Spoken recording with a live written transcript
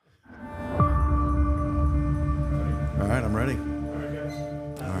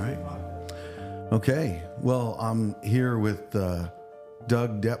Okay, well, I'm here with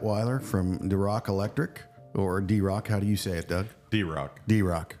Doug Detwiler from D-Rock Electric, or D-Rock. How do you say it, Doug? D-Rock.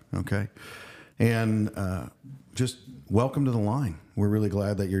 D-Rock, okay. And just welcome to the line. We're really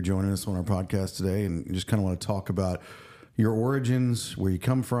glad that you're joining us on our podcast today, and just kind of want to talk about your origins, where you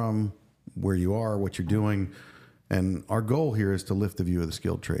come from, where you are, what you're doing. And our goal here is to lift the view of the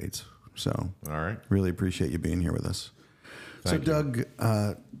skilled trades. So, All right. really appreciate you being here with us. Thank you. Doug,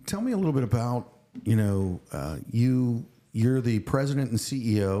 tell me a little bit about, you're the president and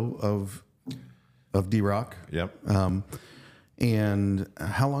CEO of D-Rock. Yep. And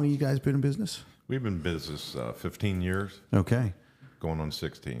how long have you guys been in business? We've been in business 15 years, Okay. going on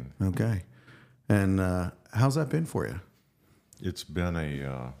 16. Okay. And how's that been for you? It's been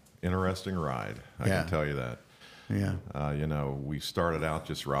a interesting ride. I Yeah. can tell you that. Yeah. We started out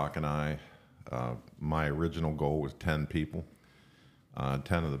just Rock and I. My original goal was 10 people.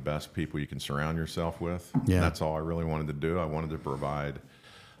 10 of the best people you can surround yourself with. Yeah. That's all I really wanted to do. I wanted to provide.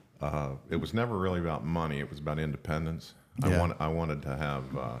 It was never really about money. It was about independence. Yeah. I wanted to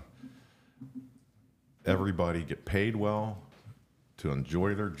have everybody get paid well, to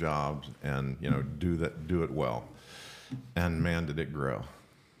enjoy their jobs, and do it well. And man, did it grow.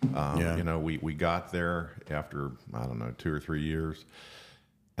 Yeah. We got there after 2 or 3 years,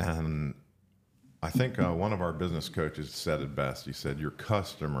 and I think one of our business coaches said it best. He said, "Your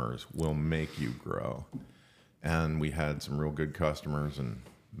customers will make you grow." And we had some real good customers, and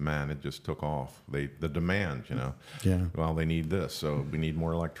man, it just took off. The demand, Yeah. well, they need this, so we need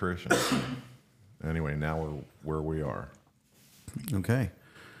more electricians. Anyway, now we're where we are. Okay.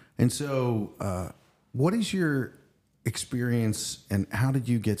 And so, what is your experience and how did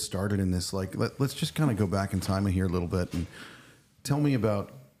you get started in this? Like, let's just kind of go back in time here a little bit and tell me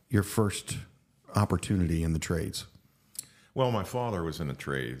about your first opportunity in the trades. Well, my father was in the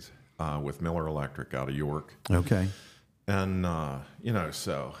trades with Miller Electric out of York. Okay. And,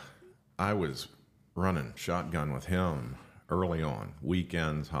 so I was running shotgun with him early on,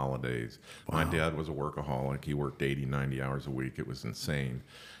 weekends, holidays. Wow. My dad was a workaholic. He worked 80, 90 hours a week. It was insane.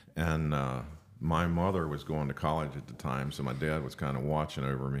 And my mother was going to college at the time, so my dad was kind of watching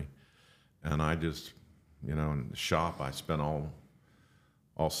over me. And I just, in the shop, I spent all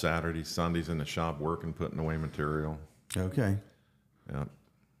Saturdays, Sundays in the shop working, putting away material. Okay. Yeah.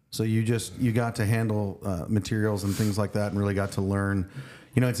 So you got to handle materials and things like that and really got to learn.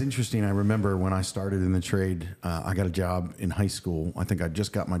 It's interesting. I remember when I started in the trade, I got a job in high school. I think I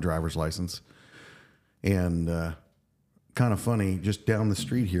just got my driver's license. And kind of funny, just down the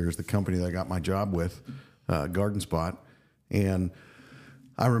street here is the company that I got my job with, Garden Spot. And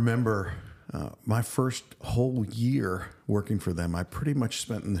I remember my first whole year working for them, I pretty much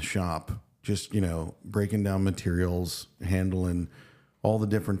spent in the shop just, breaking down materials, handling all the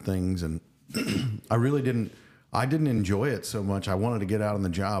different things. And I didn't enjoy it so much. I wanted to get out on the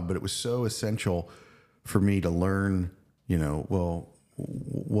job, but it was so essential for me to learn,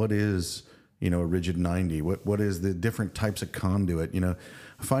 what is, a rigid 90? What is the different types of conduit?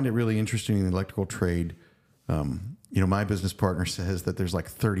 I find it really interesting in the electrical trade. My business partner says that there's like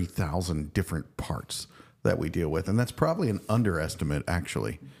 30,000 different parts that we deal with. And that's probably an underestimate,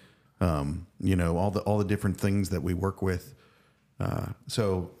 actually. All the different things that we work with.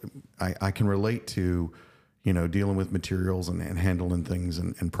 So I can relate to, dealing with materials and handling things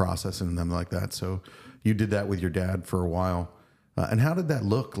and processing them like that. So you did that with your dad for a while. And how did that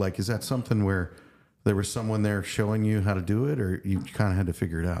look? Like, is that something where there was someone there showing you how to do it, or you kind of had to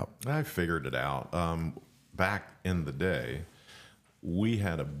figure it out? I figured it out. Back in the day, we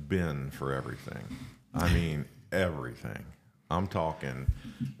had a bin for everything. I mean, everything. I'm talking,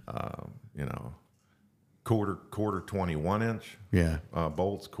 quarter 21 inch. Yeah.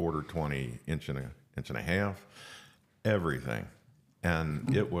 Bolts, quarter 20 inch and a half, everything.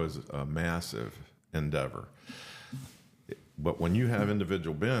 And it was a massive endeavor. But when you have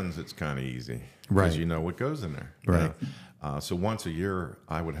individual bins, it's kind of easy. Right. Because you know what goes in there. Right. So once a year,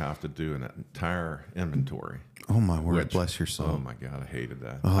 I would have to do an entire inventory. Oh, my word. Bless your soul. Oh, my God. I hated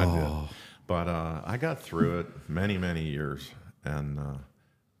that. Oh. I did. But I got through it many, many years. And,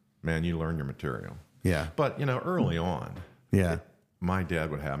 man, you learn your material. Yeah. But, early on, Yeah. my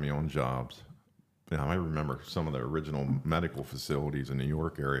dad would have me on jobs. I remember some of the original medical facilities in the New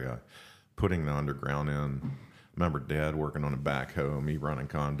York area, putting the underground in. Remember Dad working on a backhoe, me running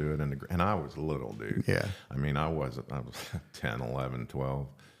conduit, and I was little, dude. Yeah. I mean, I was 10, 11, 12.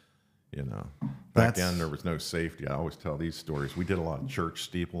 Back then there was no safety. I always tell these stories. We did a lot of church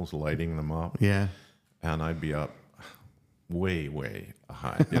steeples, lighting them up. Yeah. And I'd be up way, way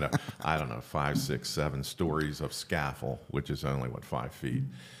high. I don't know, 5, 6, 7 stories of scaffold, which is only 5 feet.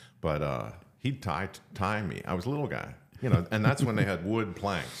 But he'd tie me. I was a little guy, and that's when they had wood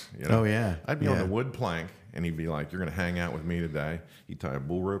planks. Oh, yeah. I'd be on the wood plank, and he'd be like, "You're going to hang out with me today." He'd tie a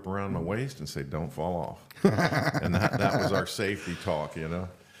bull rope around my waist and say, "Don't fall off." And that was our safety talk,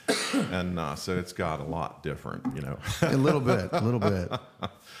 And so it's got a lot different, A little bit.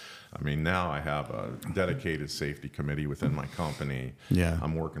 I mean, now I have a dedicated safety committee within my company. Yeah.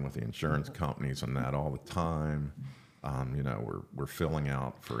 I'm working with the insurance companies on that all the time. We're filling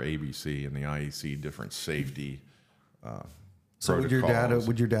out for ABC and the IEC different safety So protocols.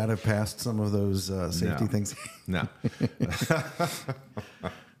 would your dad have passed some of those safety things? No.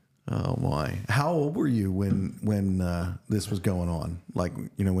 Oh my! How old were you when this was going on? Like,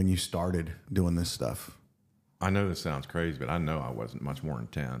 when you started doing this stuff? I know this sounds crazy, but I know I wasn't much more than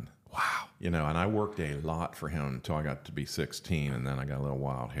 10. Wow. And I worked a lot for him until I got to be 16, and then I got a little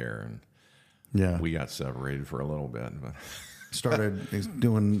wild hair, and we got separated for a little bit. But started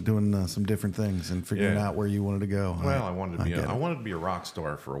doing some different things and figuring out where you wanted to go. Well, I wanted to be a rock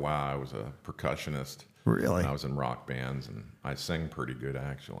star for a while. I was a percussionist. Really? And I was in rock bands, and I sing pretty good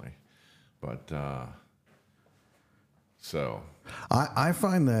actually. But so I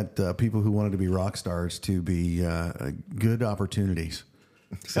find that people who wanted to be rock stars to be good opportunities.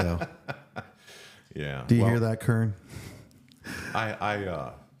 So yeah. Do you hear that, Kern?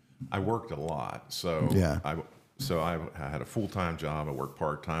 I worked a lot, so I had a full-time job. I worked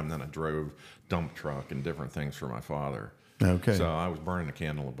part-time, then I drove dump truck and different things for my father. Okay. So I was burning a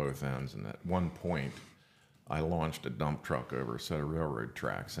candle at both ends, and at one point, I launched a dump truck over a set of railroad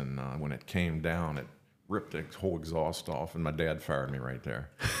tracks, and when it came down, it ripped the whole exhaust off, and my dad fired me right there.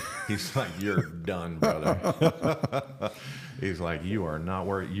 He's like, "You're done, brother." He's like, "You are not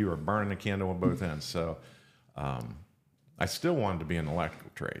where you are burning a candle at both ends." So I still wanted to be in the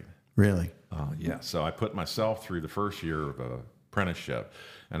electrical trade. Really? Yeah. So I put myself through the first year of apprenticeship.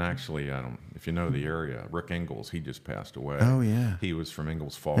 And actually, if you know the area, Rick Ingalls, he just passed away. Oh, yeah. He was from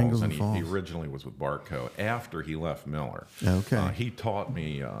Ingalls Falls, and he originally was with Barco after he left Miller. Okay. He taught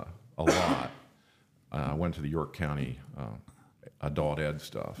me a lot. I went to the York County adult ed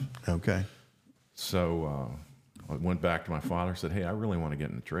stuff. Okay. So I went back to my father and said, "Hey, I really want to get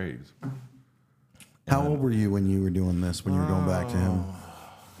in the trades." How old were you when you were doing this, when you were going back to him?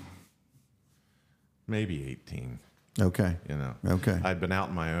 Maybe 18. Okay. Okay. I'd been out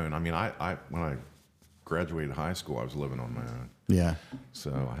on my own. I mean, I when I graduated high school, I was living on my own. Yeah.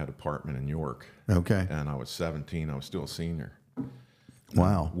 So I had an apartment in York. Okay. And I was 17. I was still a senior.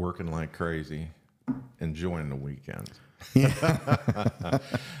 Wow. Working like crazy, enjoying the weekends. Yeah.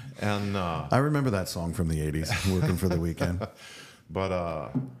 And I remember that song from the 80s, Working for the Weekend.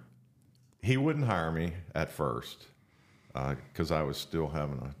 But he wouldn't hire me at first because I was still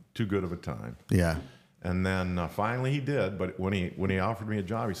having too good of a time. Yeah. And then finally he did. But when he offered me a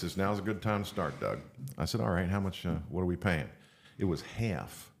job, he says, "Now's a good time to start, Doug." I said, "All right, how much, what are we paying?" It was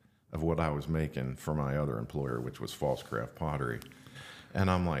half of what I was making for my other employer, which was False Craft Pottery. And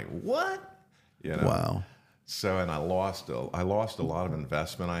I'm like, "What?" Wow. So, and I lost a lot of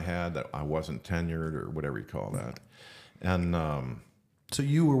investment I had that I wasn't tenured or whatever you call that. And so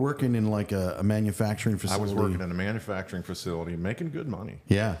you were working in like a manufacturing facility? I was working in a manufacturing facility, making good money.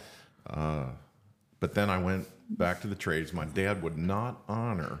 Yeah. But then I went back to the trades. My dad would not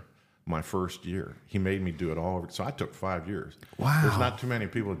honor my first year. He made me do it all over. So I took 5 years. Wow. There's not too many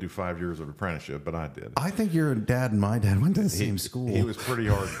people that do 5 years of apprenticeship, but I did. I think your dad and my dad went to the same school. He was pretty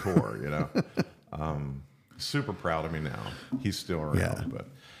hardcore, Super proud of me now. He's still around. Yeah. But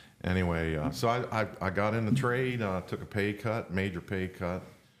anyway, so I got in the trade, took a pay cut, major pay cut.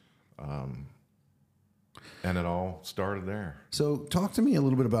 And it all started there. So talk to me a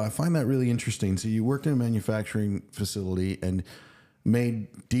little bit about, I find that really interesting. So you worked in a manufacturing facility and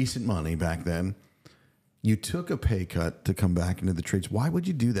made decent money back then. You took a pay cut to come back into the trades. Why would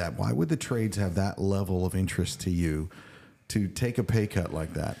you do that? Why would the trades have that level of interest to you to take a pay cut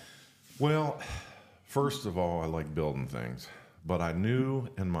like that? Well, first of all, I like building things. But I knew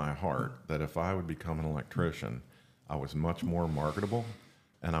in my heart that if I would become an electrician, I was much more marketable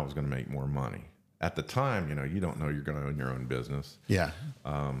and I was going to make more money. At the time, you don't know you're going to own your own business. Yeah.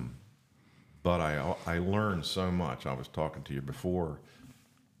 But I learned so much. I was talking to you before.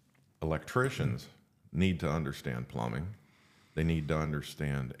 Electricians need to understand plumbing. They need to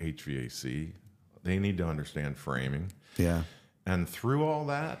understand HVAC. They need to understand framing. Yeah. And through all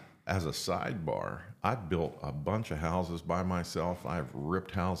that, as a sidebar, I built a bunch of houses by myself. I've ripped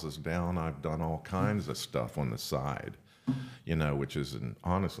houses down. I've done all kinds of stuff on the side, which has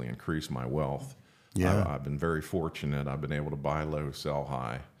honestly increased my wealth. Yeah. I've been very fortunate. I've been able to buy low, sell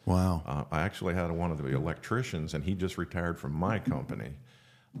high. Wow. I actually had one of the electricians, and he just retired from my company.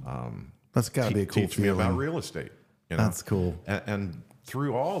 That's got to be a cool teach me feeling. about real estate. You know? That's cool. And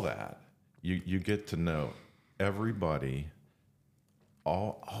through all that, you get to know everybody,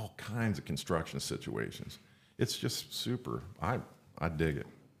 all kinds of construction situations. It's just super. I dig it.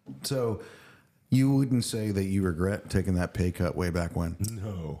 So you wouldn't say that you regret taking that pay cut way back when?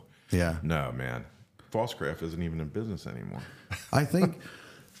 No. Yeah. No, man. Falscraft isn't even in business anymore. I think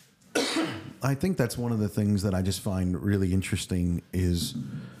that's one of the things that I just find really interesting is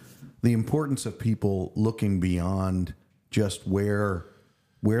the importance of people looking beyond just where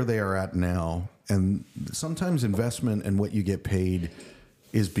they are at now. And sometimes investment and what you get paid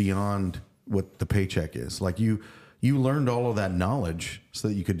is beyond what the paycheck is. Like you learned all of that knowledge so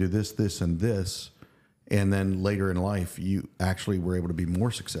that you could do this, this, and this. And then later in life, you actually were able to be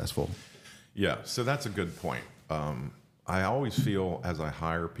more successful. Yeah, so that's a good point. I always feel as I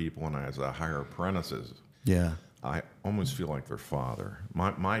hire people and as I hire apprentices, Yeah. I almost feel like their father.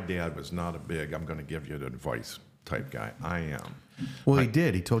 My dad was not a big, I'm going to give you the advice type guy. I am. Well, he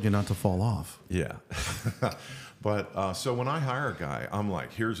did. He told you not to fall off. Yeah. But so when I hire a guy, I'm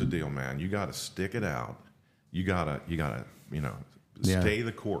like, here's the deal, man. You got to stick it out. You gotta, stay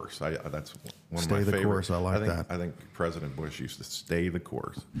the course. That's one Stay of my the favorite. course. I like that. I think President Bush used to stay the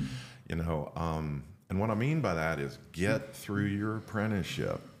course. And what I mean by that is get through your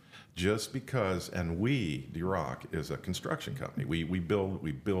apprenticeship. Just because, and D-Rock is a construction company. We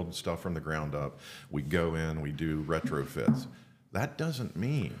build stuff from the ground up. We go in, we do retrofits. That doesn't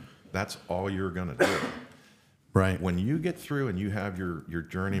mean that's all you're going to do. Right. When you get through and you have your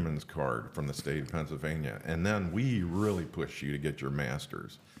journeyman's card from the state of Pennsylvania, and then we really push you to get your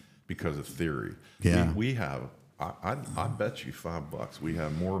master's because of theory. Yeah. We have, I bet you $5, we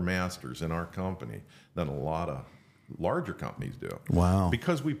have more masters in our company than a lot of larger companies do. Wow.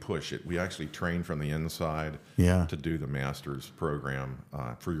 Because we push it. We actually train from the inside to do the master's program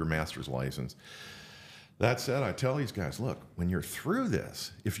for your master's license. That said, I tell these guys, look, when you're through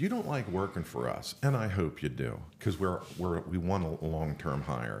this, if you don't like working for us, and I hope you do, because we want a long-term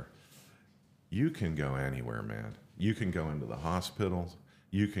hire, you can go anywhere, man. You can go into the hospitals.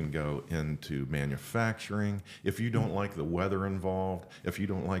 You can go into manufacturing. If you don't like the weather involved, if you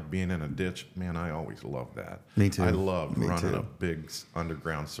don't like being in a ditch, man, I always love that. Me too. I love running a big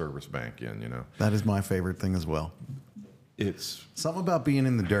underground service bank in, That is my favorite thing as well. It's something about being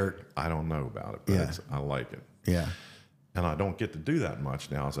in the dirt. I don't know about it, but I like it. Yeah. And I don't get to do that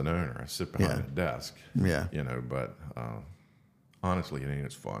much now as an owner. I sit behind a desk. Yeah. But honestly, it ain't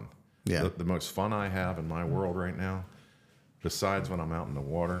as fun. Yeah. The most fun I have in my world right now, besides when I'm out in the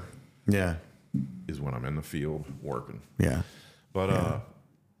water, is when I'm in the field working. Yeah. But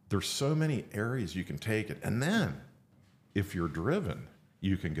there's so many areas you can take it. And then if you're driven,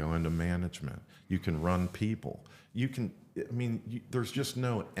 you can go into management. You can run people. There's just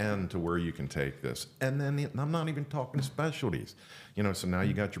no end to where you can take this. And then I'm not even talking specialties. So now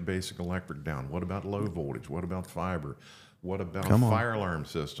you got your basic electric down. What about low voltage? What about fiber? What about fire alarm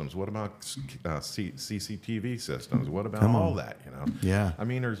systems? What about CCTV systems? What about all that, Yeah.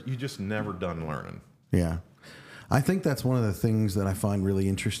 You just never done learning. Yeah. I think that's one of the things that I find really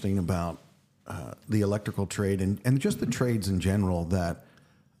interesting about the electrical trade and just the trades in general, that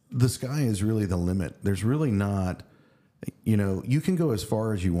the sky is really the limit. There's really not, you can go as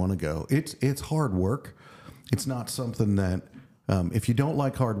far as you want to go. It's hard work. It's not something that, if you don't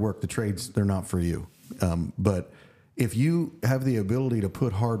like hard work, the trades, they're not for you. But if you have the ability to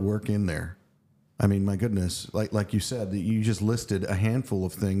put hard work in there, my goodness, like you said, that you just listed a handful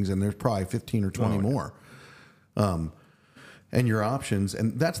of things, and there's probably 15 or 20 more. And your options.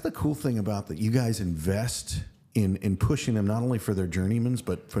 And that's the cool thing about that. You guys invest in pushing them, not only for their journeymans,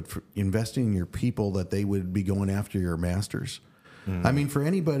 but for investing in your people, that they would be going after your masters. For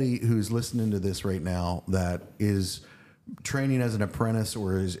anybody who's listening to this right now that is training as an apprentice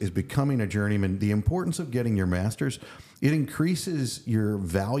or is becoming a journeyman, the importance of getting your master's, it increases your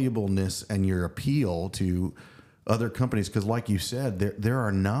valuableness and your appeal to other companies. Because like you said, there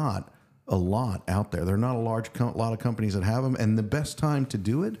are not a lot out there. There are not a lot of companies that have them. And the best time to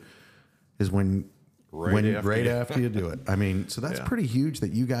do it is right after you do it. So that's pretty huge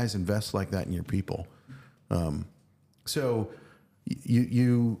that you guys invest like that in your people. So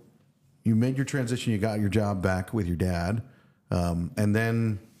you made your transition, you got your job back with your dad, and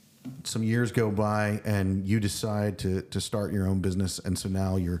then some years go by and you decide to start your own business. And so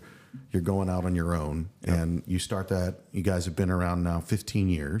now you're going out on your own, and you start that. You guys have been around now 15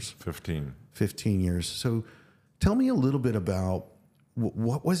 years. 15 years. So tell me a little bit about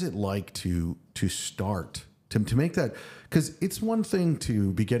what was it like to start, to make that, because it's one thing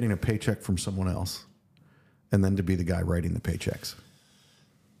to be getting a paycheck from someone else and then to be the guy writing the paychecks.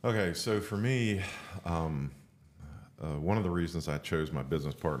 Okay, so for me, one of the reasons I chose my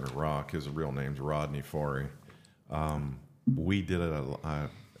business partner, Rock, his real name's Rodney Forey. We did it,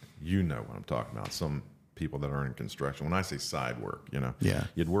 you know what I'm talking about, some people that are in construction. When I say side work, Yeah.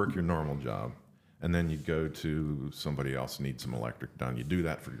 you'd work your normal job, and then you'd go to somebody else need some electric done. You do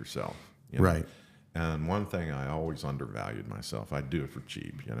that for yourself. Right. And one thing I always undervalued myself, I'd do it for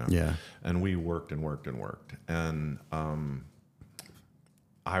cheap. Yeah. And we worked and worked and worked. And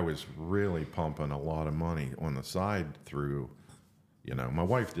I was really pumping a lot of money on the side through, my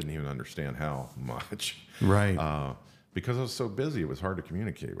wife didn't even understand how much. Right. Because I was so busy, it was hard to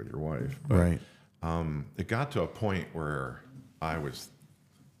communicate with your wife. But, Right. it got to a point where I was,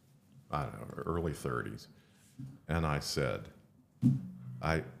 I don't know, early 30s. And I said,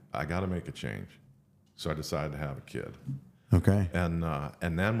 I got to make a change. So I decided to have a kid. Okay. And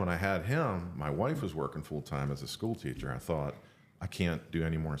then when I had him, my wife was working full time as a school teacher. I thought, I can't do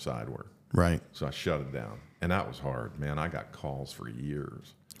any more side work. Right. So I shut it down. And that was hard. Man, I got calls for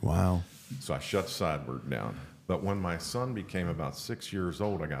years. Wow. So I shut side work down. But when my son became about 6 years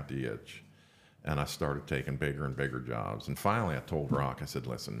old, I got the itch. And I started taking bigger and bigger jobs. And finally I told Rock, I said,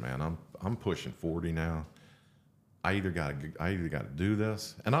 listen, man, I'm pushing 40 now. I either got to do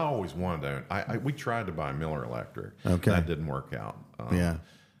this, and I always wanted to. We tried to buy Miller Electric. Okay. That didn't work out. Yeah.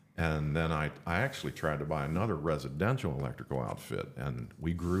 And then I actually tried to buy another residential electrical outfit, and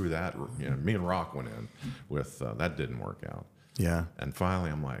we grew that. Me and Rock went in with that didn't work out. Yeah. And finally,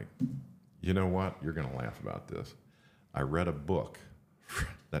 I'm like, you know what? You're going to laugh about this. I read a book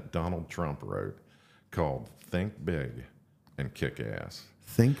that Donald Trump wrote called "Think Big and Kick Ass."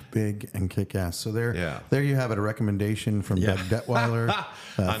 Think big and kick ass. So there you have it. A recommendation from Doug Detwiler.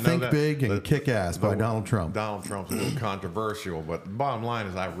 Think big and kick ass by Donald Trump. Donald Trump's a little controversial, but the bottom line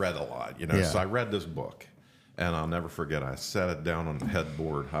is I read a lot. Yeah. So I read this book, and I'll never forget. I set it down on the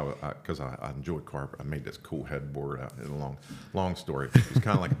headboard because I enjoy carpet. I made this cool headboard out in a long story. It was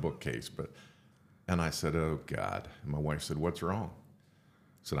kind of like a bookcase, and I said, "Oh God!" And my wife said, "What's wrong?"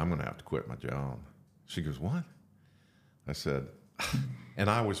 I said, "I'm going to have to quit my job." She goes, "What?" I said. And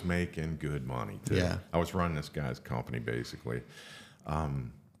I was making good money too. Yeah. I was running this guy's company basically.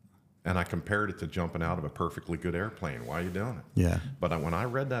 And I compared it to jumping out of a perfectly good airplane. Why are you doing it? Yeah. But when I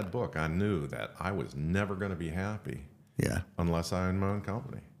read that book, I knew that I was never going to be happy Yeah. unless I owned my own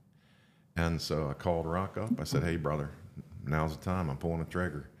company. And so I called Rock up. I said, hey, brother, now's the time. I'm pulling the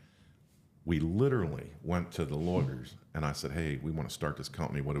trigger. We literally went to the lawyers, and I said, hey, we want to start this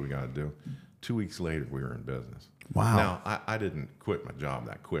company. What do we got to do? 2 weeks later, we were in business. Wow. Now, I didn't quit my job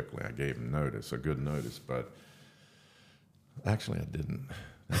that quickly. I gave them notice, a good notice, but actually I didn't.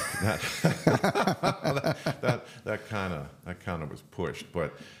 That kind of was pushed.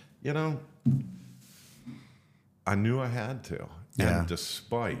 But, I knew I had to. Yeah. And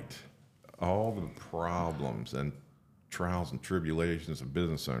despite all the problems and trials and tribulations of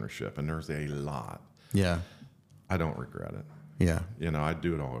business ownership, and there's a lot, Yeah. I don't regret it. Yeah. I'd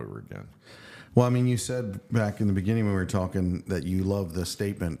do it all over again. Well, I mean, you said back in the beginning when we were talking that you love the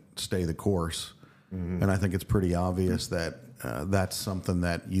statement, stay the course. Mm-hmm. And I think it's pretty obvious that that's something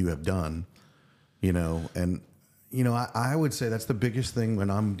that you have done, and, I would say that's the biggest thing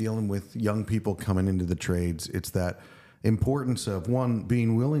when I'm dealing with young people coming into the trades. It's that importance of, one,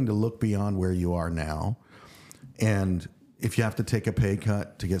 being willing to look beyond where you are now. And if you have to take a pay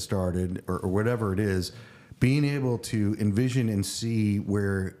cut to get started or whatever it is, being able to envision and see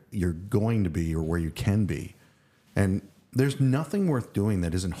where you're going to be or where you can be. And there's nothing worth doing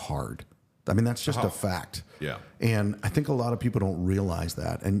that isn't hard. I mean, that's just a fact. Yeah. And I think a lot of people don't realize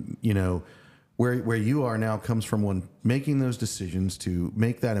that. And, where you are now comes from one making those decisions to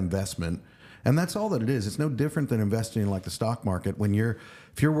make that investment. And that's all that it is. It's no different than investing in like the stock market.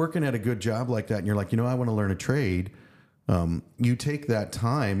 If you're working at a good job like that and you're like, I want to learn a trade, you take that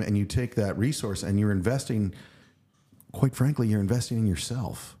time and you take that resource and you're investing, quite frankly, you're investing in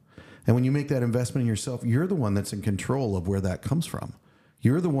yourself. And when you make that investment in yourself, you're the one that's in control of where that comes from.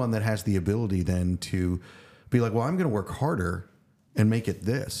 You're the one that has the ability then to be like, well, I'm going to work harder and make it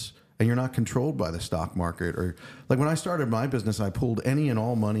this. And you're not controlled by the stock market. Or like when I started my business, I pulled any and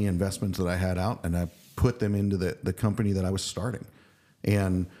all money investments that I had out and I put them into the company that I was starting.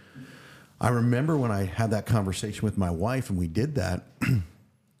 And I remember when I had that conversation with my wife and we did that,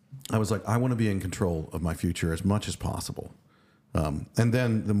 I was like, I want to be in control of my future as much as possible. And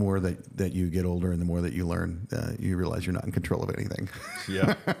then the more that you get older and the more that you learn, you realize you're not in control of anything.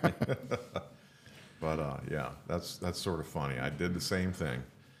 Yeah. But that's sort of funny. I did the same thing.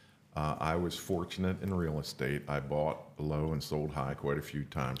 I was fortunate in real estate. I bought low and sold high quite a few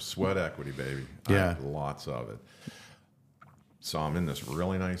times. Sweat equity, baby. Yeah. I had lots of it. So I'm in this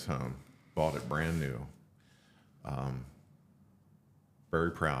really nice home, bought it brand new.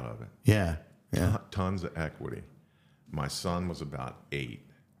 Very proud of it. Yeah. Yeah. Tons of equity. My son was about 8.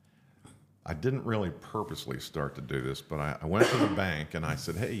 I didn't really purposely start to do this, but I went to the bank and I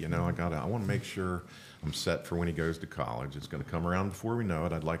said, hey, you know, I want to make sure I'm set for when he goes to college. It's going to come around before we know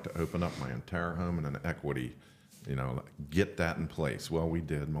it. I'd like to open up my entire home and an equity, you know, get that in place. Well, we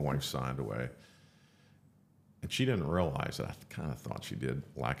did. My wife signed away. And she didn't realize it. I kind of thought she did.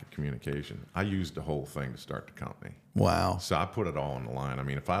 Lack of communication. I used the whole thing to start the company. Wow. So I put it all on the line. I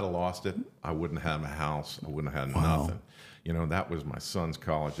mean, if I'd have lost it, I wouldn't have a house. I wouldn't have had nothing. You know, that was my son's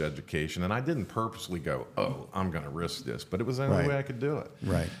college education. And I didn't purposely go, oh, I'm going to risk this. But it was the only way I could do it.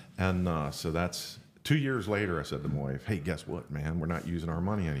 Right. And so that's 2 years later, I said to my wife, hey, guess what, man? We're not using our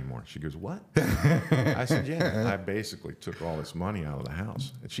money anymore. She goes, what? I said, yeah. I basically took all this money out of the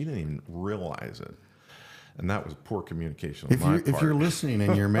house. And she didn't even realize it. And that was poor communication on my part. If you're listening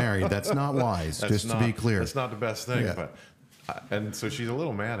and you're married, that's not wise, to be clear. That's not the best thing. Yeah. But and so she's a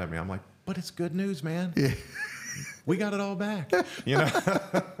little mad at me. I'm like, but it's good news, man. Yeah. We got it all back. You know?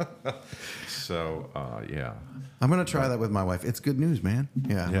 So, yeah. I'm going to try that with my wife. It's good news, man.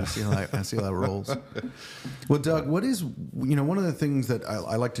 Yeah. I see how that rolls. Well, Doug, what is, you know, one of the things that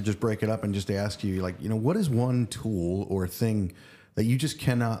I like to just break it up and just ask you, like, you know, what is one tool or thing that you just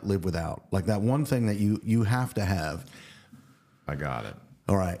cannot live without? Like that one thing that you have to have. I got it.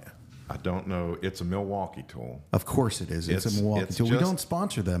 All right. I don't know. It's a Milwaukee tool. Of course it is. It's a Milwaukee tool. We don't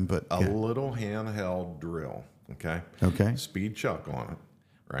sponsor them, but a little handheld drill. Okay. Okay. Speed chuck on it,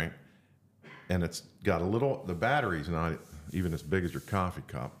 right? And it's got a little. The battery's not even as big as your coffee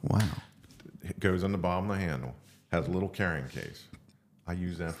cup. Wow. It goes in the bottom of the handle. Has a little carrying case. I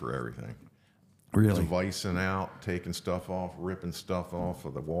use that for everything. Really? Vicing out, taking stuff off, ripping stuff off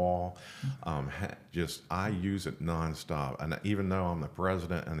of the wall. I use it nonstop. And even though I'm the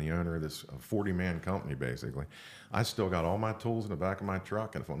president and the owner of this 40-man company, basically, I still got all my tools in the back of my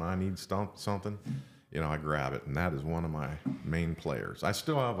truck. And when I need something, you know, I grab it. And that is one of my main players. I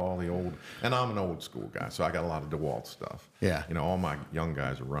still have all the old, and I'm an old school guy, so I got a lot of DeWalt stuff. Yeah. You know, all my young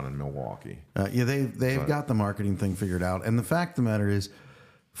guys are running Milwaukee. Yeah, they've got the marketing thing figured out. And the fact of the matter is,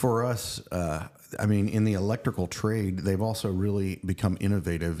 for us, I mean, in the electrical trade, they've also really become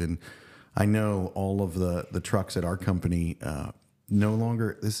innovative. And I know all of the trucks at our company no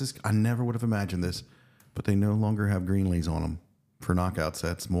longer, I never would have imagined this, but they no longer have Greenlees on them for knockout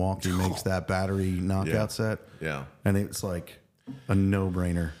sets. Milwaukee makes that battery knockout set. Yeah. And it's like a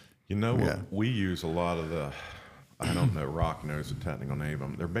no-brainer. You know, we use a lot of the, I don't know, Rock knows the technical name of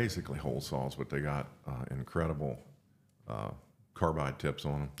them. They're basically hole saws, but they got incredible carbide tips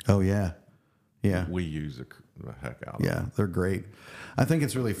on them. Oh, yeah. Yeah. We use the heck out of them. Yeah, they're great. I think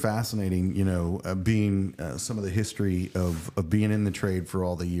it's really fascinating, you know, being some of the history of being in the trade for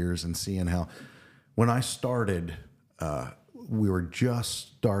all the years and seeing how, when I started, we were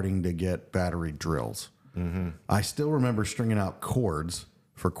just starting to get battery drills. Mm-hmm. I still remember stringing out cords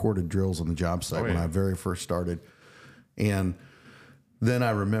for corded drills on the job site when I very first started. And then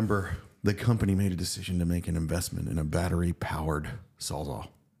I remember the company made a decision to make an investment in a battery-powered Sawzall.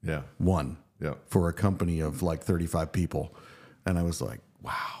 Yeah. One. Yeah. For a company of like 35 people. And I was like,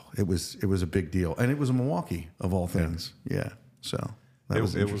 wow, it was a big deal. And it was a Milwaukee of all things. Yeah. So it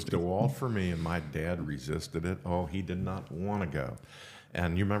was DeWalt for me, and my dad resisted it. Oh, he did not want to go.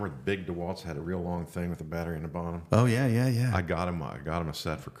 And you remember the big DeWalt's had a real long thing with a battery in the bottom? Oh, yeah. I got him a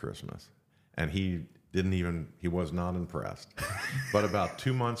set for Christmas. And he was not impressed. But about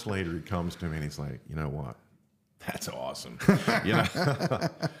 2 months later, he comes to me and he's like, you know what? That's awesome. You know?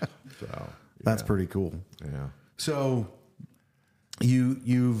 So that's pretty cool. Yeah. So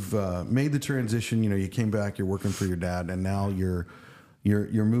you've made the transition. You know, you came back. You're working for your dad, and now you're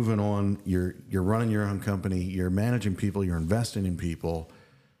moving on. You're running your own company. You're managing people. You're investing in people,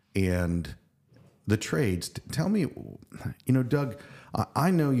 and the trades. Tell me, you know, Doug.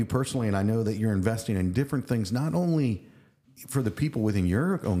 I know you personally, and I know that you're investing in different things, not only for the people within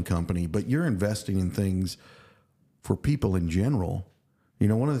your own company, but you're investing in things for people in general. You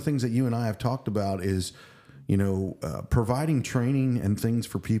know, one of the things that you and I have talked about is, you know, providing training and things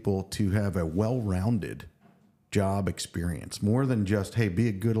for people to have a well-rounded job experience, more than just, hey, be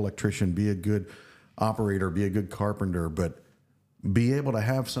a good electrician, be a good operator, be a good carpenter, but be able to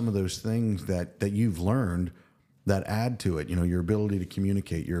have some of those things that you've learned that add to it. You know, your ability to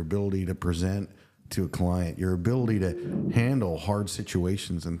communicate, your ability to present to a client, your ability to handle hard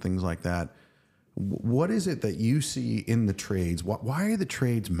situations and things like that. What is it that you see in the trades? Why do the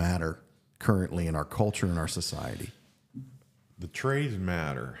trades matter currently in our culture and our society? The trades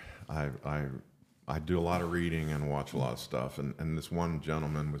matter. I do a lot of reading and watch a lot of stuff, and this one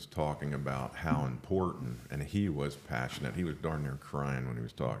gentleman was talking about how important, and he was passionate. He was darn near crying when he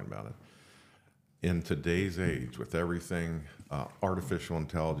was talking about it. In today's age, with everything, artificial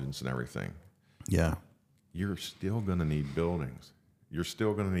intelligence and everything, Yeah. you're still going to need buildings. You're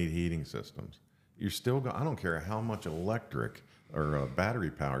still going to need heating systems. I don't care how much electric or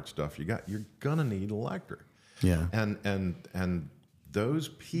battery-powered stuff you got, you're going to need electric. Yeah. And those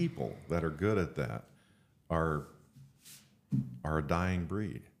people that are good at that are a dying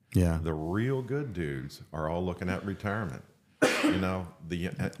breed. Yeah. The real good dudes are all looking at retirement.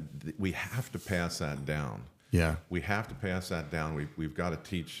 We have to pass that down. Yeah. We have to pass that down. We've got to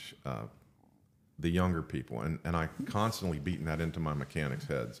teach the younger people, and I constantly beating that into my mechanics'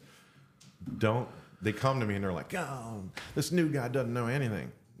 heads. They come to me and they're like, "Oh, this new guy doesn't know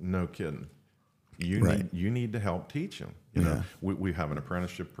anything." No kidding. You need to help teach them. You know, we have an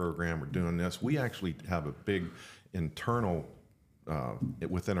apprenticeship program. We're doing this. We actually have a big internal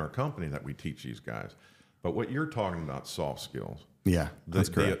within our company that we teach these guys. But what you're talking about, soft skills. Yeah, that's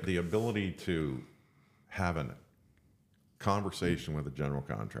correct. The ability to have a conversation with a general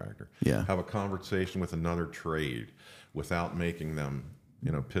contractor. Yeah. Have a conversation with another trade without making them,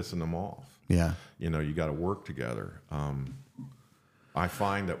 pissing them off. Yeah. You got to work together. I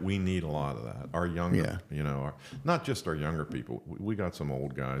find that we need a lot of that. Our younger, not just our younger people. We got some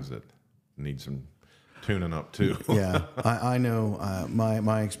old guys that need some tuning up too. Yeah, I know.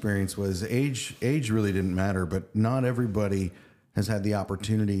 My experience was age really didn't matter, but not everybody has had the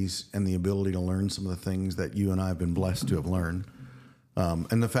opportunities and the ability to learn some of the things that you and I have been blessed to have learned.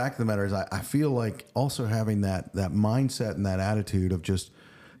 And the fact of the matter is, I feel like also having that mindset and that attitude of just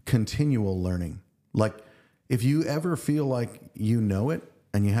continual learning. Like, if you ever feel like you know it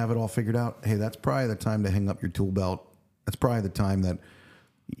and you have it all figured out, hey, that's probably the time to hang up your tool belt. That's probably the time that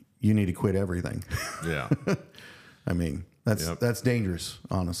you need to quit everything. Yeah. I mean, that's dangerous,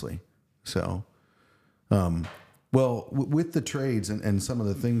 honestly. So, with the trades and some of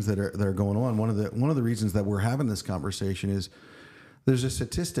the things that are going on, one of the reasons that we're having this conversation is there's a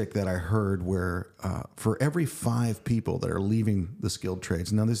statistic that I heard where for every 5 people that are leaving the skilled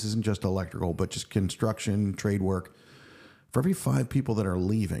trades, now this isn't just electrical, but just construction, trade work, for every 5 people that are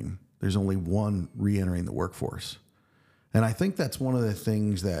leaving, there's only 1 re-entering the workforce. And I think that's one of the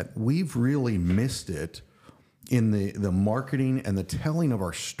things that we've really missed it in the marketing and the telling of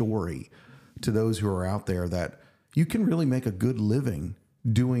our story to those who are out there, that you can really make a good living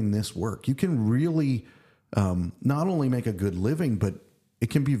doing this work. You can really not only make a good living, but it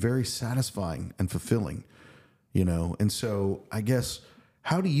can be very satisfying and fulfilling, And so I guess,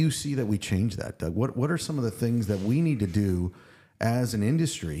 how do you see that we change that, Doug? What are some of the things that we need to do as an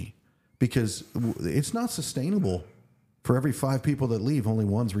industry? Because it's not sustainable. For every 5 people that leave, only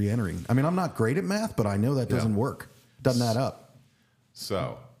 1's re-entering. I mean, I'm not great at math, but I know that doesn't work. Doesn't add up.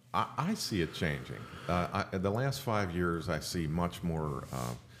 So I see it changing. The last 5 years, I see much more,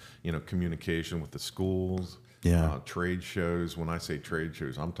 communication with the schools, trade shows. When I say trade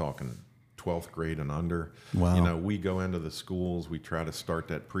shows, I'm talking 12th grade and under. Wow. We go into the schools. We try to start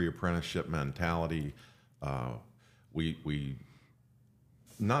that pre-apprenticeship mentality. We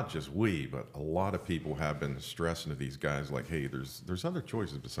not just we, but a lot of people have been stressing to these guys like, hey, there's other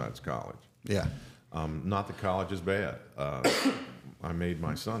choices besides college. Yeah. Not that college is bad. I made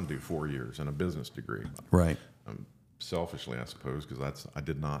my son do 4 years and a business degree. Right. Selfishly, I suppose, because I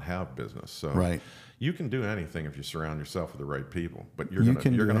did not have business. So right. You can do anything if you surround yourself with the right people, but you're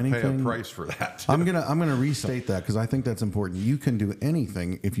gonna pay a price for that. I'm gonna restate that, because I think that's important. You can do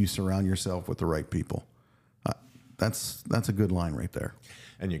anything if you surround yourself with the right people. That's a good line right there.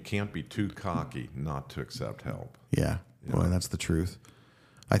 And you can't be too cocky not to accept help. Yeah, boy, that's the truth.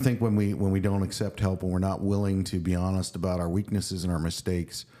 I think when we don't accept help and we're not willing to be honest about our weaknesses and our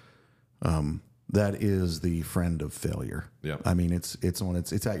mistakes, that is the friend of failure. Yeah. I mean, it's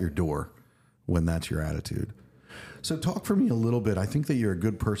at your door when that's your attitude. So talk for me a little bit. I think that you're a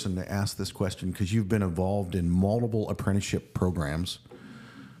good person to ask this question, because you've been involved in multiple apprenticeship programs.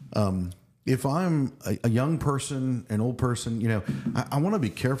 If I'm a young person, an old person, I want to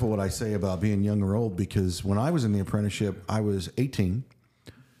be careful what I say about being young or old, because when I was in the apprenticeship, I was 18,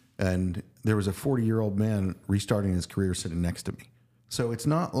 and there was a 40-year-old man restarting his career sitting next to me. So it's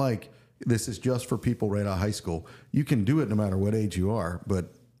not like this is just for people right out of high school. You can do it no matter what age you are,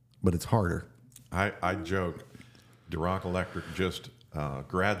 but it's harder. I joke, Duroc Electric just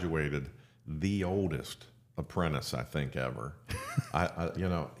graduated the oldest apprentice, I think, ever.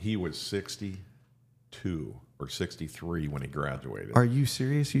 He was 62 or 63 when he graduated. Are you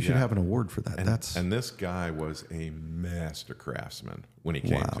serious? You should have an award for that. And this guy was a master craftsman when he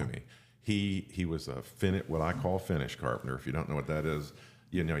came to me. He was a what I call finish carpenter. If you don't know what that is,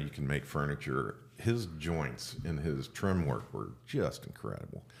 you know, you can make furniture. His joints and his trim work were just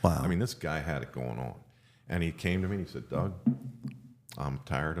incredible. Wow. I mean, this guy had it going on. And he came to me and he said, Doug, I'm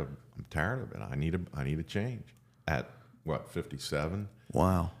tired of it. I need a change. At what, 57?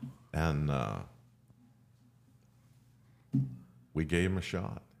 Wow. And we gave him a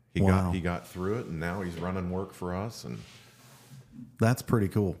shot. He got through it, and now he's running work for us. And that's pretty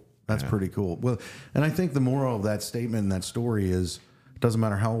cool. That's pretty cool. Well, and I think the moral of that statement and that story is, it doesn't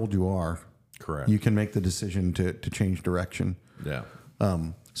matter how old you are. Correct. You can make the decision to change direction. Yeah.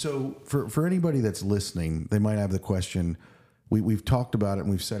 So for anybody that's listening, they might have the question, we've talked about it and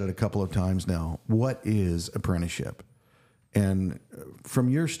we've said it a couple of times now. What is apprenticeship? And from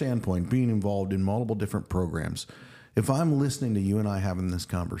your standpoint, being involved in multiple different programs, if I'm listening to you and I having this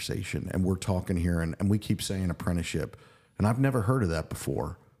conversation and we're talking here and we keep saying apprenticeship, and I've never heard of that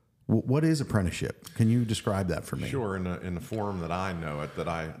before, what is apprenticeship? Can you describe that for me? Sure. In the form that I know it, that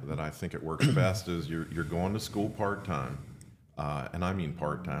I think it works best is you're going to school part-time. And I mean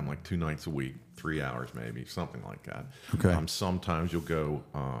part-time, like 2 nights a week, 3 hours maybe, something like that. Okay. Sometimes you'll go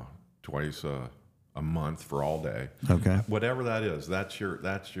twice a month for all day. Okay. Whatever that is, that's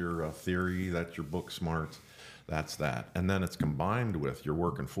your theory, that's your book smarts, that's that. And then it's combined with you're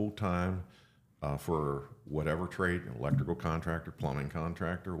working full-time for whatever trade, electrical contractor, plumbing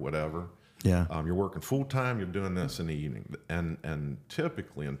contractor, whatever. Yeah. You're working full-time, you're doing this in the evening. And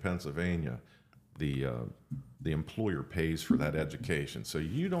typically in Pennsylvania, the employer pays for that education. So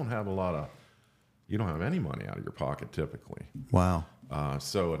you don't have any money out of your pocket typically. Wow.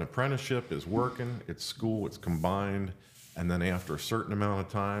 So an apprenticeship is working, it's school, it's combined, and then after a certain amount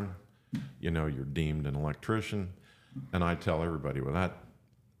of time, you know, you're deemed an electrician. And I tell everybody, well, that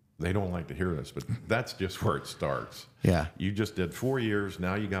they don't like to hear this, but that's just where it starts. Yeah. You just did 4 years,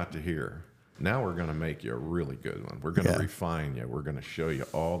 now you got to here. Now we're going to make you a really good one. We're going to refine you. We're going to show you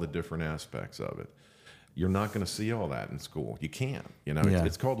all the different aspects of it. You're not going to see all that in school. You can't. You know,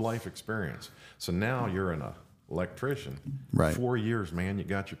 it's called life experience. So now you're an electrician. Right. 4 years, man. You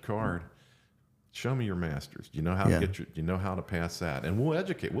got your card. Show me your master's. Do you know how to get you know how to pass that? And we'll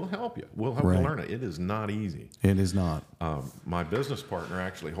educate. We'll help you. We'll help you learn it. It is not easy. It is not. My business partner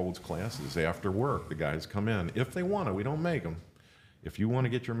actually holds classes after work. The guys come in if they want to. We don't make them. If you want to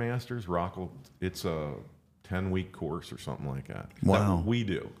get your master's, it's a 10-week course or something like that. Wow. That we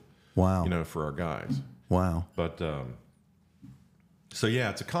do. Wow. You know, for our guys. Wow. But so yeah,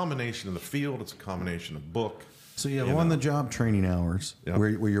 it's a combination of the field. It's a combination of book. So you have on-the-job training hours Yep.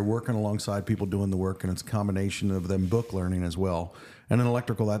 where you're working alongside people doing the work, and it's a combination of them book learning as well. And in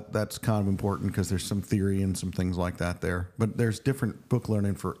electrical, that's kind of important because there's some theory and some things like that there. But there's different book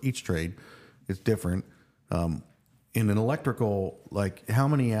learning for each trade. It's different. In an electrical, like how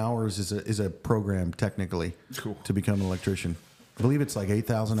many hours is a program technically to become an electrician? I believe it's like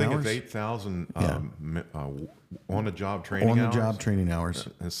 8,000 hours. I think it's 8,000 on-the-job training hours. On-the-job training hours.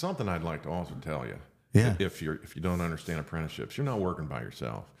 And something I'd like to also tell you. Yeah. If you don't understand apprenticeships, you're not working by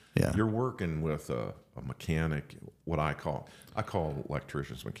yourself. Yeah. You're working with a mechanic, what I call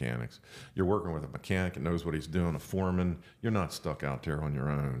electricians mechanics. You're working with a mechanic that knows what he's doing, a foreman. You're not stuck out there on your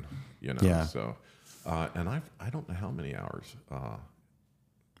own, you know. Yeah. So, and I don't know how many hours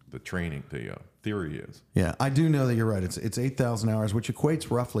the training, the theory is. Yeah, I do know that you're right. It's 8,000 hours, which equates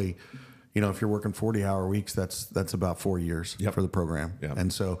roughly, you know, if you're working 40-hour weeks, that's about 4 years for the program. Yep.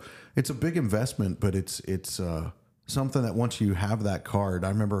 And so it's a big investment, but it's something that once you have that card, I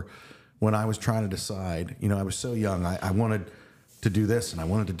remember when I was trying to decide, you know, I was so young, I wanted to do this and I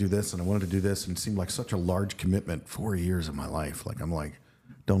wanted to do this and I wanted to do this, and it seemed like such a large commitment, 4 years of my life. Like, I'm like,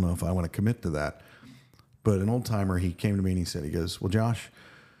 don't know if I want to commit to that. But an old timer, he came to me and he goes, well, Josh,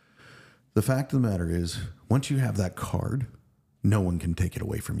 the fact of the matter is, once you have that card, no one can take it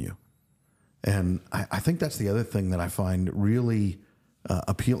away from you. And I think that's the other thing that I find really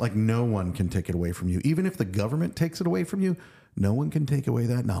appeal. Like, no one can take it away from you. Even if the government takes it away from you, no one can take away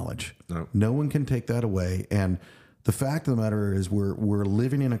that knowledge. No one can take that away. And the fact of the matter is, we're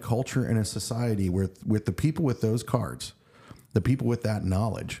living in a culture and a society where, with the people with those cards, the people with that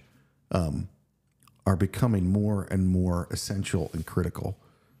knowledge, are becoming more and more essential and critical.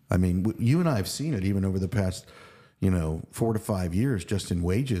 I mean, you and I have seen it even over the past, 4 to 5 years, just in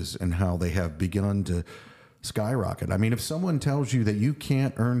wages and how they have begun to skyrocket. I mean, if someone tells you that you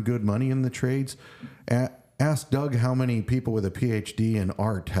can't earn good money in the trades, ask Doug how many people with a PhD in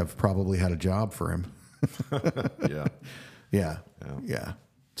art have probably had a job for him. Yeah.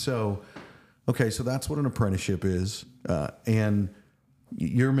 So, okay, so that's what an apprenticeship is. And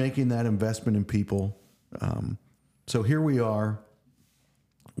you're making that investment in people. So here we are.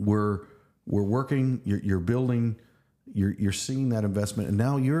 We're we're working, you're building, you're seeing that investment, and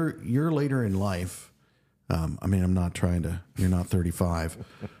now you're later in life. I mean, you're not 35,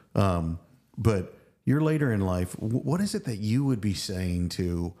 but you're later in life. What is it that you would be saying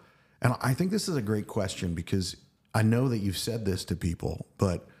to, and I think this is a great question because I know that you've said this to people,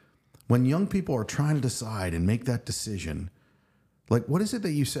 but when young people are trying to decide and make that decision, like what is it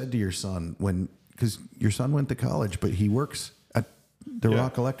that you said to your son because your son went to college, but he works at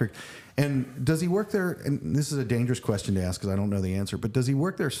Rock Electric. And does he work there? And this is a dangerous question to ask because I don't know the answer, but does he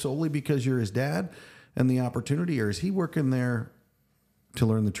work there solely because you're his dad and the opportunity, or is he working there to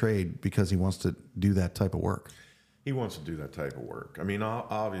learn the trade because he wants to do that type of work? He wants to do that type of work. I mean,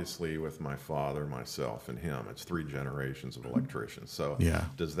 obviously with my father, myself, and him, it's 3 generations of electricians. So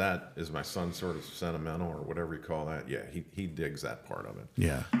is my son sort of sentimental or whatever you call that? Yeah, he digs that part of it.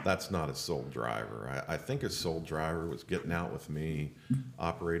 Yeah. That's not his sole driver. I think his sole driver was getting out with me,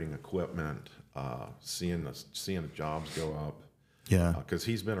 operating equipment, seeing the jobs go up. Yeah. Because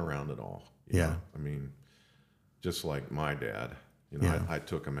he's been around it all. You know? I mean, just like my dad, I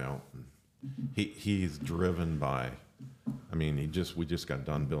took him out. And he's driven by, I mean, we just got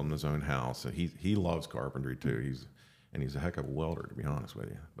done building his own house. And he loves carpentry too. He's a heck of a welder, to be honest with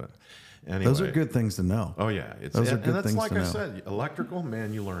you. But anyway, those are good things to know. Oh yeah, those are good things to know. And that's like I said, electrical,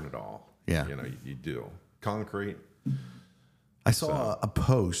 man, you learn it all. Yeah, you do. Concrete. I saw a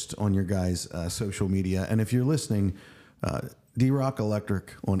post on your guys' social media, and if you're listening, D-Rock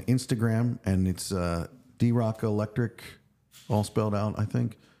Electric on Instagram, and it's D-Rock Electric, all spelled out, I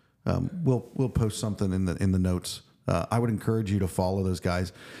think. We'll post something in the notes. I would encourage you to follow those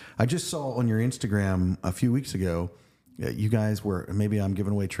guys. I just saw on your Instagram a few weeks ago, you guys were, maybe I'm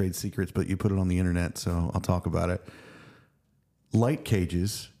giving away trade secrets, but you put it on the internet, so I'll talk about it. Light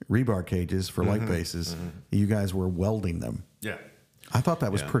cages, rebar cages for light bases. You guys were welding them. Yeah. I thought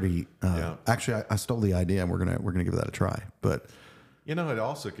that was pretty. Actually, I stole the idea, and we're gonna give that a try. But it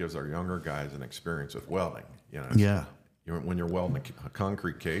also gives our younger guys an experience with welding. Yeah. When you're welding a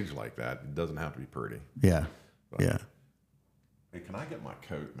concrete cage like that, it doesn't have to be pretty. Yeah. But, hey, can I get my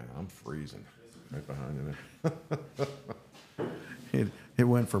coat, man? I'm freezing right behind you. It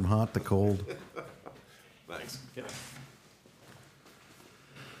went from hot to cold. Thanks. Yeah.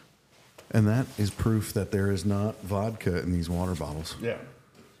 And that is proof that there is not vodka in these water bottles. Yeah.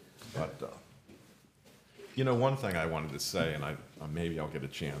 But, one thing I wanted to say, and maybe I'll get a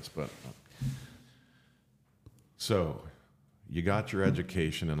chance, but so you got your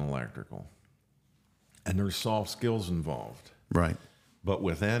education in electrical, and there's soft skills involved. Right. But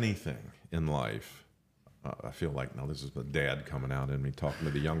with anything in life, I feel like, now this is the dad coming out in me talking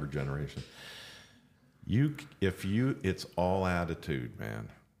to the younger generation. It's all attitude, man.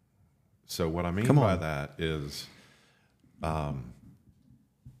 So what I mean by that is, I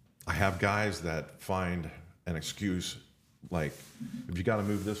have guys that find an excuse, like, if you got to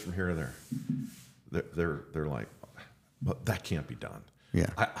move this from here to there, they're like, but that can't be done.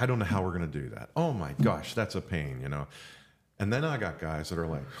 Yeah. I don't know how we're going to do that. Oh my gosh, that's a pain, And then I got guys that are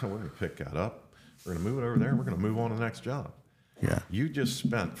like, we're going to pick that up. We're going to move it over there. We're going to move on to the next job. Yeah. You just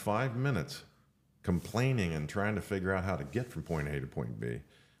spent 5 minutes complaining and trying to figure out how to get from point A to point B,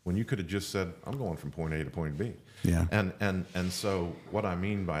 when you could have just said, I'm going from point A to point B. Yeah. And so what I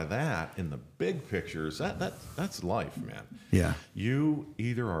mean by that in the big picture is that's life, man. Yeah. You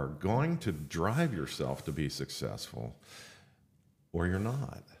either are going to drive yourself to be successful or you're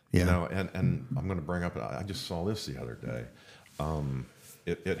not. Yeah. And I'm going to bring up, I just saw this the other day.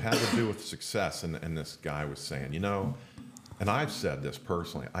 It had to do with success, and this guy was saying, and I've said this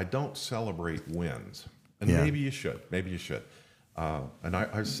personally, I don't celebrate wins. And maybe you should. And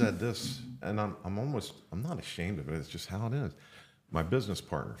I've said this, and I'm not ashamed of it. It's just how it is. My business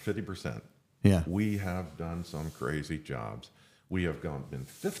partner, 50%. Yeah. We have done some crazy jobs. We have been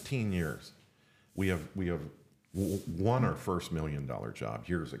 15 years. We have won our first $1 million job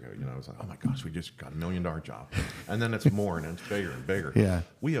years ago. It's like, oh my gosh, we just got $1 million job. And then it's more and it's bigger and bigger. Yeah.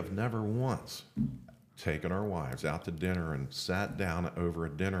 We have never once taken our wives out to dinner and sat down over a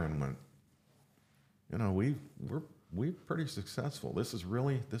dinner and went, we're pretty successful. This is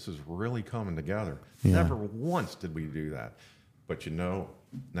really coming together. Yeah. Never once did we do that. But now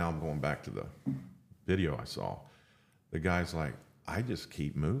I'm going back to the video I saw. The guy's like, I just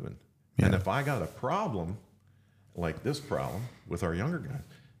keep moving. Yeah. And if I got a problem like this problem with our younger guys,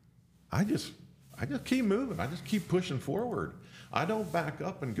 I just keep moving. I just keep pushing forward. I don't back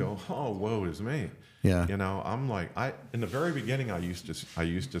up and go, oh, woe is me. Yeah. I'm like, in the very beginning, I used to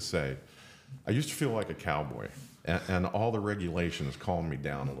say, I used to feel like a cowboy, and all the regulations calmed me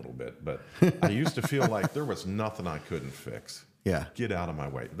down a little bit. But I used to feel like there was nothing I couldn't fix. Yeah. Get out of my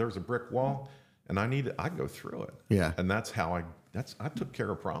way. There's a brick wall, and I go through it. Yeah. And that's how I took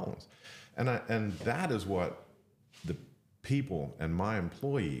care of problems. And that is what the people and my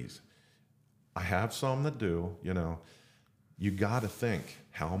employees, I have some that do, you got to think,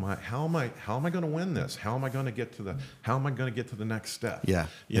 how am I going to win this? How am I going to get to the next step? Yeah.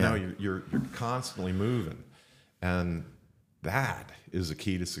 You're constantly moving. And that is the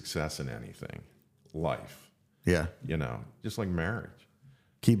key to success in anything, life. Yeah. Just like marriage.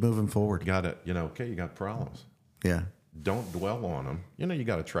 Keep moving forward. You got to, you got problems. Yeah. Don't dwell on them. You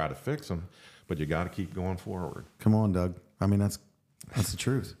got to try to fix them, but you got to keep going forward. Come on, Doug. I mean, that's the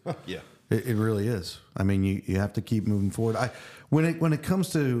truth. Yeah. It really is. I mean, you have to keep moving forward. When it comes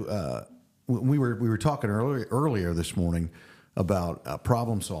to we were talking earlier this morning about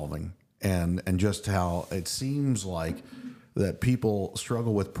problem solving and just how it seems like that people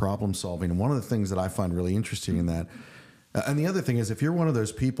struggle with problem solving. And one of the things that I find really interesting in that, and the other thing is, if you're one of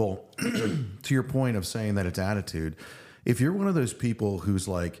those people, to your point of saying that it's attitude, if you're one of those people who's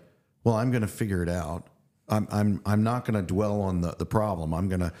like, well, I'm going to figure it out. I'm not going to dwell on the problem. I'm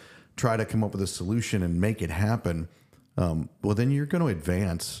going to try to come up with a solution and make it happen. Well, then you're going to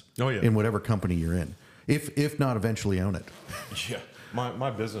advance in whatever company you're in, if not eventually own it. Yeah. My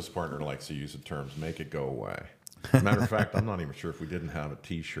business partner likes to use the terms, make it go away. Matter of fact, I'm not even sure if we didn't have a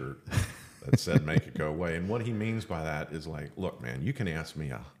T-shirt that said make it go away. And what he means by that is like, look, man, you can ask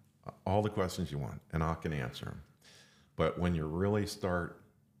me all the questions you want and I can answer them. But when you really start,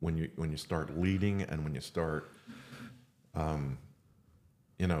 when you start leading and when you start,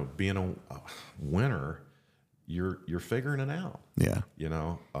 being a winner, you're figuring it out. Yeah. You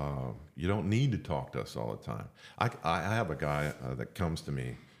don't need to talk to us all the time. I have a guy that comes to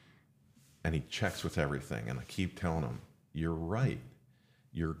me and he checks with everything. And I keep telling him, you're right.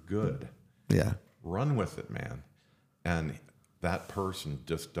 You're good. Yeah. Run with it, man. And that person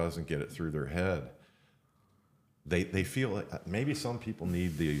just doesn't get it through their head. They feel like maybe some people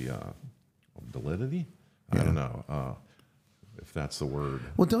need the validity. I don't know if that's the word.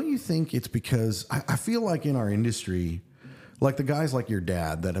 Well, don't you think it's because I feel like in our industry, like the guys like your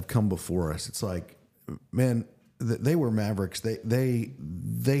dad that have come before us, it's like, man, they were mavericks.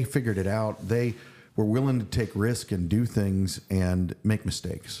 They figured it out. They were willing to take risk and do things and make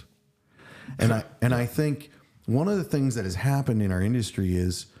mistakes. And I think one of the things that has happened in our industry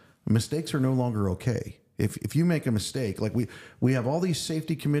is mistakes are no longer okay. If you make a mistake, like we have all these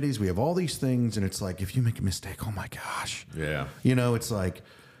safety committees, we have all these things, and it's like if you make a mistake, oh my gosh, yeah, it's like,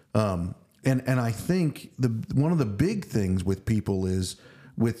 and I think one of the big things with people is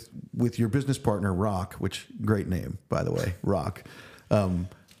with your business partner Rock, which great name by the way, Rock,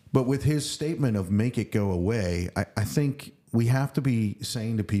 but with his statement of make it go away, I think we have to be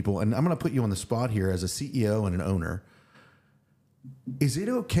saying to people, and I'm going to put you on the spot here as a CEO and an owner. Is it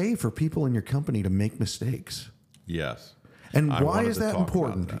okay for people in your company to make mistakes? Yes. And why is that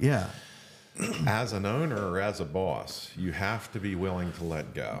important? That. Yeah. As an owner or as a boss, you have to be willing to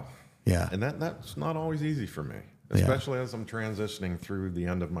let go. Yeah. And that's not always easy for me, especially as I'm transitioning through the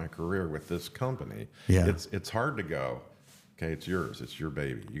end of my career with this company. Yeah. It's hard to go, okay, it's yours. It's your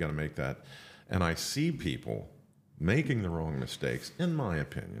baby. You got to make that. And I see people making the wrong mistakes, in my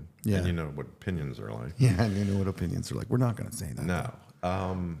opinion. Yeah. And you know what opinions are like. Yeah, you know what opinions are like. We're not going to say that.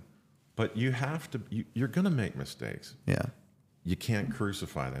 No. But you have to, you're going to make mistakes. Yeah. You can't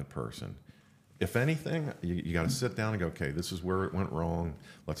crucify that person. If anything, you got to sit down and go, okay, this is where it went wrong.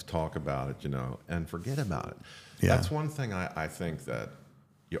 Let's talk about it, and forget about it. Yeah. That's one thing I think that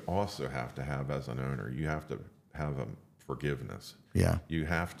you also have to have as an owner. You have to have a forgiveness. Yeah. You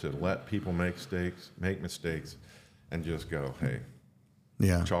have to let people make mistakes, and just go, hey,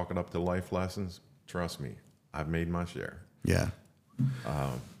 chalk it up to life lessons. Trust me, I've made my share. Yeah.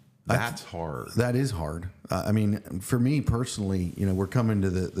 That's hard. That is hard. I mean, for me personally, we're coming to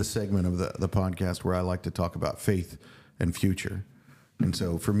the segment of the podcast where I like to talk about faith and future. And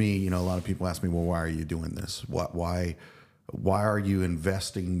so for me, a lot of people ask me, well, why are you doing this? Why are you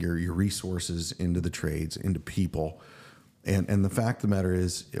investing your resources into the trades, into people? And the fact of the matter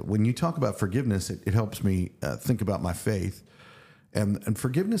is, when you talk about forgiveness, it helps me think about my faith. And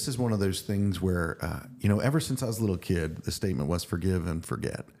forgiveness is one of those things where, ever since I was a little kid, the statement was forgive and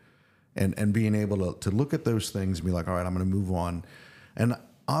forget. And being able to look at those things and be like, all right, I'm going to move on. And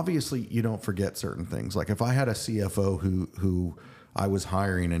obviously, you don't forget certain things. Like if I had a CFO who I was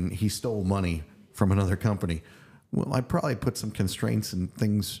hiring and he stole money from another company, well, I'd probably put some constraints and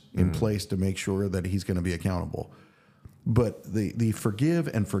things in place to make sure that he's going to be accountable. But the forgive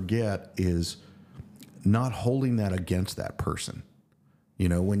and forget is not holding that against that person.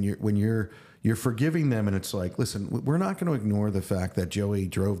 When you're you're forgiving them, and it's like, listen, we're not going to ignore the fact that Joey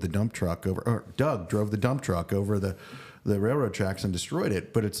drove the dump truck over, or Doug drove the dump truck over the railroad tracks and destroyed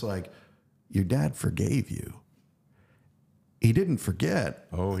it. But it's like, your dad forgave you. He didn't forget.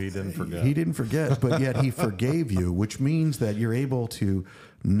 Oh, he didn't forget. He didn't forget, but yet he forgave you, which means that you're able to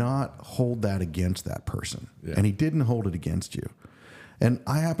not hold that against that person. Yeah. And he didn't hold it against you. And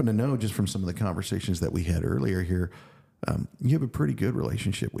I happen to know, just from some of the conversations that we had earlier here, you have a pretty good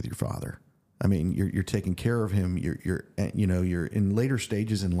relationship with your father. I mean, you're taking care of him. You're in later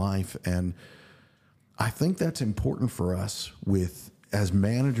stages in life, and I think that's important for us as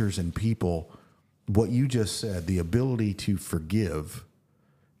managers and people. What you just said, the ability to forgive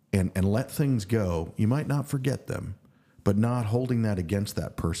and let things go. You might not forget them, but not holding that against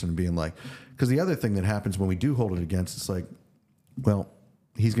that person, being like, because the other thing that happens when we do hold it against, it's like, well,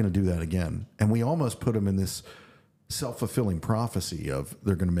 he's going to do that again, and we almost put him in this self-fulfilling prophecy of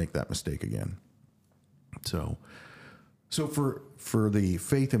they're going to make that mistake again. So for the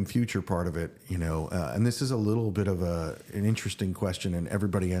faith and future part of it, and this is a little bit of an interesting question, and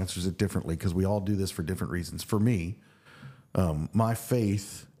everybody answers it differently because we all do this for different reasons. For me, my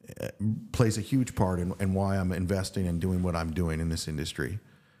faith plays a huge part in why I'm investing and doing what I'm doing in this industry,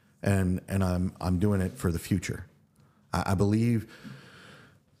 and I'm doing it for the future. I believe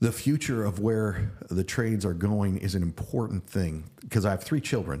the future of where the trades are going is an important thing because I have 3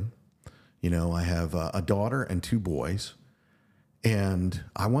 children. I have a daughter and 2 boys, and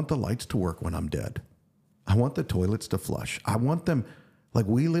I want the lights to work when I'm dead. I want the toilets to flush. I want them, like,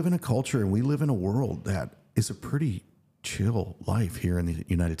 we live in a culture and we live in a world that is a pretty chill life here in the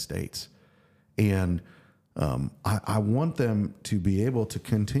United States. And I want them to be able to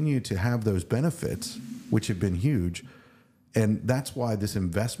continue to have those benefits, which have been huge. And that's why this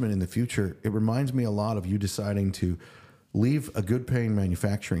investment in the future, it reminds me a lot of you deciding to leave a good paying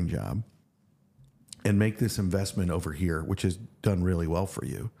manufacturing job and make this investment over here, which has done really well for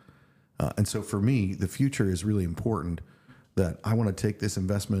you. And so for me, the future is really important, that I want to take this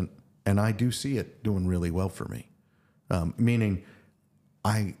investment, and I do see it doing really well for me. Meaning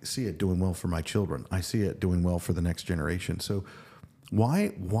I see it doing well for my children. I see it doing well for the next generation. So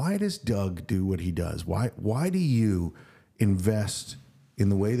why does Doug do what he does? Why do you invest in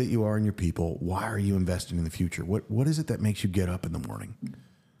the way that you are in your people? Why are you investing in the future? What is it that makes you get up in the morning?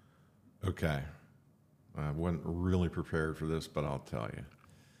 Okay. I wasn't really prepared for this, but I'll tell you.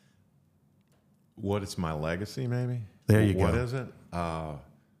 What is my legacy, maybe? There you go. What is it?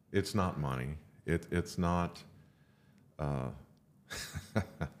 It's not money. It's not... I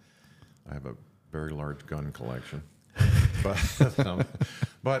have a very large gun collection.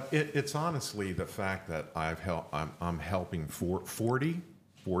 But it's honestly the fact that I'm helping 40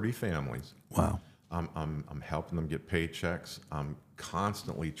 families. Wow. I'm helping them get paychecks. I'm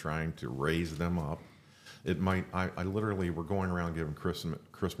constantly trying to raise them up. I literally, we're going around giving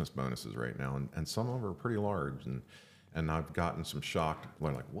Christmas bonuses right now, and some of them are pretty large, and I've gotten some shocked.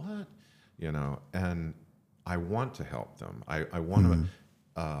 They're like, what? And I want to help them. I want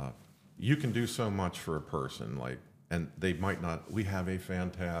to. You can do so much for a person, and they might not. We have a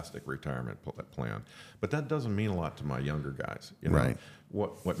fantastic retirement plan, but that doesn't mean a lot to my younger guys. Right.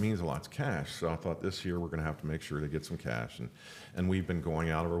 What means a lot is cash. So I thought this year we're going to have to make sure they get some cash, and we've been going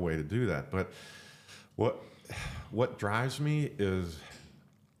out of our way to do that. But what drives me is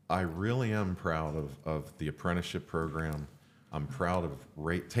I really am proud of the apprenticeship program. I'm proud of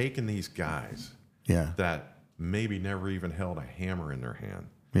taking these guys that maybe never even held a hammer in their hand.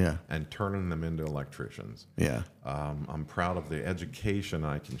 Yeah. And turning them into electricians. Yeah. I'm proud of the education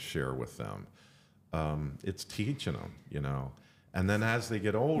I can share with them. It's teaching them, And then as they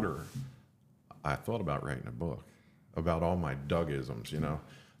get older, I thought about writing a book about all my Dougisms,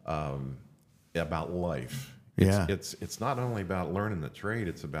 about life. It's not only about learning the trade,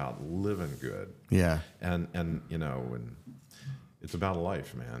 it's about living good. Yeah. And it's about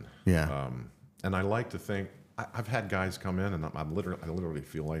life, man. Yeah. And I like to think, I've had guys come in, and I literally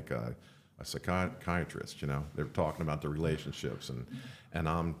feel like a psychiatrist. They're talking about the relationships, and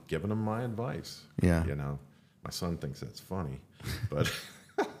I'm giving them my advice. Yeah. My son thinks that's funny, but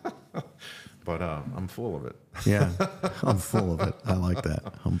I'm full of it. Yeah, I'm full of it. I like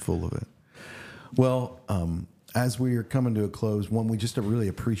that. I'm full of it. Well, as we are coming to a close, we just really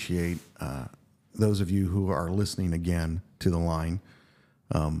appreciate those of you who are listening again to the line.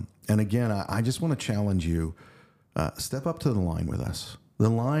 And again, I just want to challenge you, step up to the line with us. The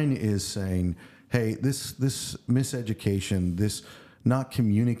line is saying, hey, this miseducation, this not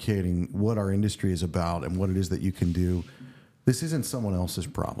communicating what our industry is about and what it is that you can do, this isn't someone else's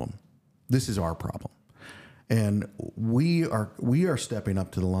problem. This is our problem. And we are stepping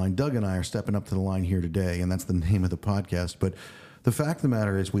up to the line. Doug and I are stepping up to the line here today, and that's the name of the podcast. But the fact of the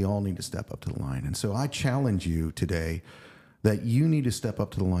matter is we all need to step up to the line. And so I challenge you today that you need to step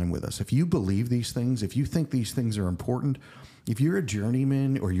up to the line with us. If you believe these things, if you think these things are important, if you're a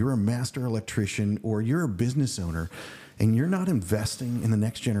journeyman or you're a master electrician or you're a business owner and you're not investing in the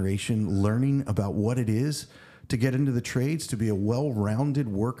next generation, learning about what it is to get into the trades, to be a well-rounded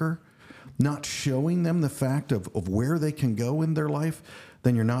worker, not showing them the fact of where they can go in their life,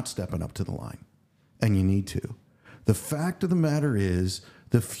 then you're not stepping up to the line. And you need to. The fact of the matter is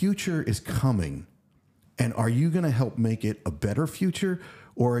the future is coming. And are you going to help make it a better future?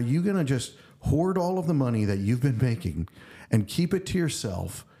 Or are you going to just hoard all of the money that you've been making and keep it to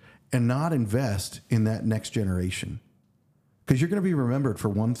yourself and not invest in that next generation? Because you're going to be remembered for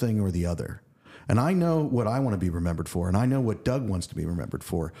one thing or the other. And I know what I want to be remembered for, and I know what Doug wants to be remembered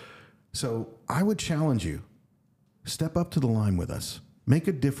for. So I would challenge you, step up to the line with us, make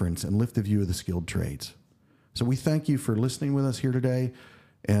a difference, and lift the view of the skilled trades. So we thank you for listening with us here today,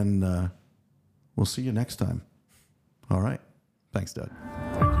 and we'll see you next time. All right. Thanks,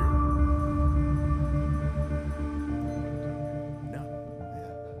 Doug.